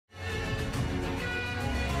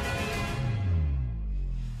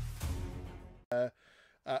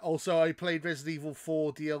Also, I played Resident Evil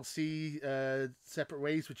 4 DLC Separate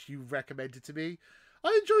Ways, which you recommended to me.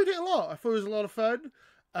 I enjoyed it a lot. I thought it was a lot of fun.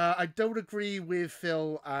 I don't agree with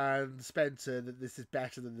Phil and Spencer that this is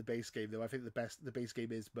better than the base game, though. I think the base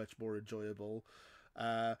game is much more enjoyable.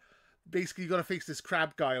 Basically, you got to face this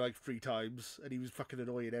crab guy like 3 times, and he was fucking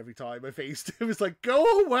annoying every time I faced him. It was like, go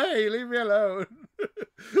away, leave me alone.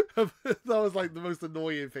 That was like the most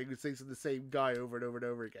annoying thing, was facing the same guy over and over and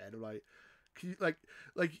over again. I'm like, can you,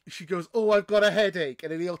 like she goes, oh, I've got a headache,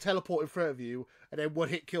 and then he'll teleport in front of you, and then one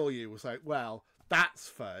hit kill you. It's like, well, that's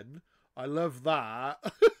fun. I love that.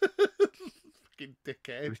 Fucking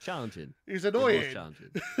dickhead. It was challenging. He was annoying. It was challenging.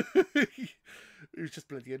 He was just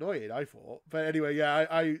bloody annoying, I thought. But anyway, yeah,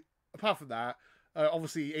 I apart from that,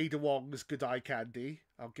 obviously Ada Wong's good eye candy.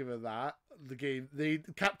 I'll give her that. The game,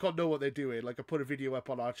 Capcom know what they're doing. Like, I put a video up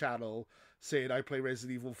on our channel saying I play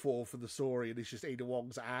Resident Evil 4 for the story, and it's just Ada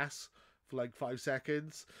Wong's ass for like 5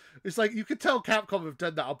 seconds. It's like, you can tell Capcom have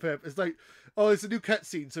done that on purpose. It's like, oh, it's a new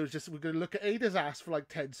cutscene, so it's just, we're going to look at Ada's ass for like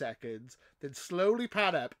 10 seconds, then slowly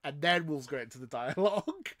pan up, and then we'll go into the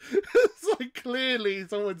dialogue. It's like, clearly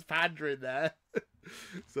someone's pandering there.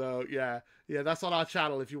 So yeah, that's on our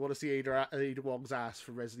channel. If you want to see Ada Wong's ass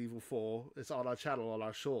from Resident Evil 4, it's on our channel, on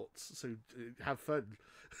our shorts. So have fun.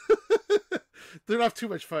 Don't have too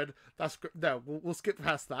much fun. No, we'll skip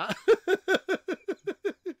past that.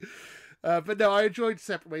 But no, I enjoyed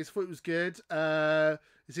Separate Ways. I thought it was good.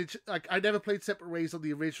 Is it like, I never played Separate Ways on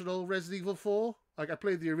the original Resident Evil 4. Like, I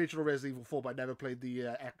played the original Resident Evil 4, but I never played the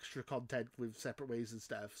extra content with Separate Ways and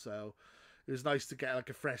stuff. So it was nice to get like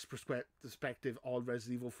a fresh perspective on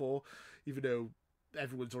Resident Evil 4, even though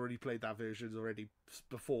everyone's already played that version already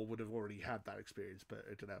before, would have already had that experience. But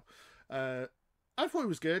I don't know. I thought it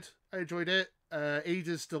was good. I enjoyed it.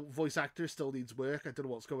 Ada's voice actor still needs work. I don't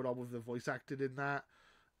know what's going on with the voice acting in that.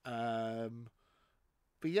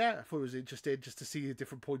 But yeah, I thought it was interesting just to see a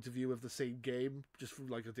different point of view of the same game, just from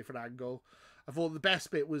like a different angle. I thought the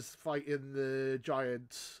best bit was fighting the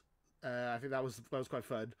giant. I think that was quite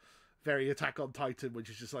fun. Very Attack on Titan, which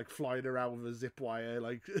is just like flying around with a zip wire,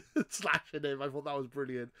 like slashing him. I thought that was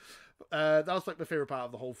brilliant. That was like my favorite part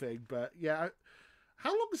of the whole thing. But yeah, how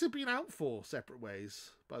long has it been out for, Separate Ways,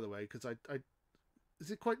 by the way? Because I is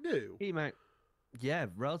it quite new? Came out, yeah,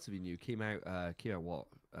 relatively new. Came out what?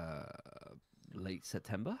 Late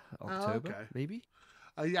September, October, maybe.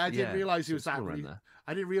 I didn't realize he was that.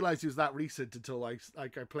 I didn't realize he was that recent until like I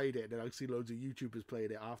played it, and then I see loads of YouTubers playing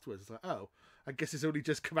it afterwards. It's like, oh, I guess it's only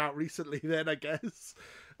just come out recently. Then I guess,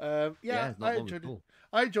 yeah, I enjoyed it.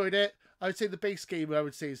 I enjoyed it. I would say the base game, I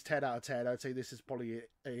would say, is 10 out of 10. I would say this is probably an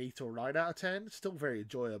 8 or 9 out of 10. Still very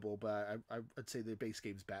enjoyable, but I'd say the base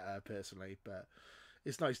game's better personally. But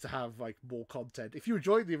it's nice to have like more content. If you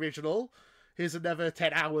enjoyed the original, here's another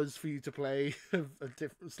 10 hours for you to play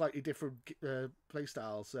a slightly different play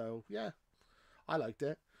style. So yeah, I liked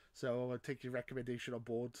it. So I'll take your recommendation on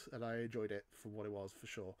board, and I enjoyed it for what it was, for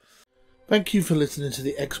sure. Thank you for listening to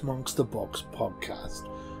the X Marks the Box podcast.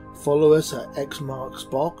 Follow us at X Marks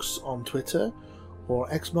Box on Twitter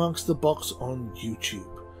or X Marks the Box on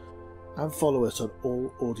YouTube. And follow us on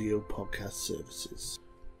all audio podcast services.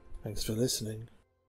 Thanks for listening.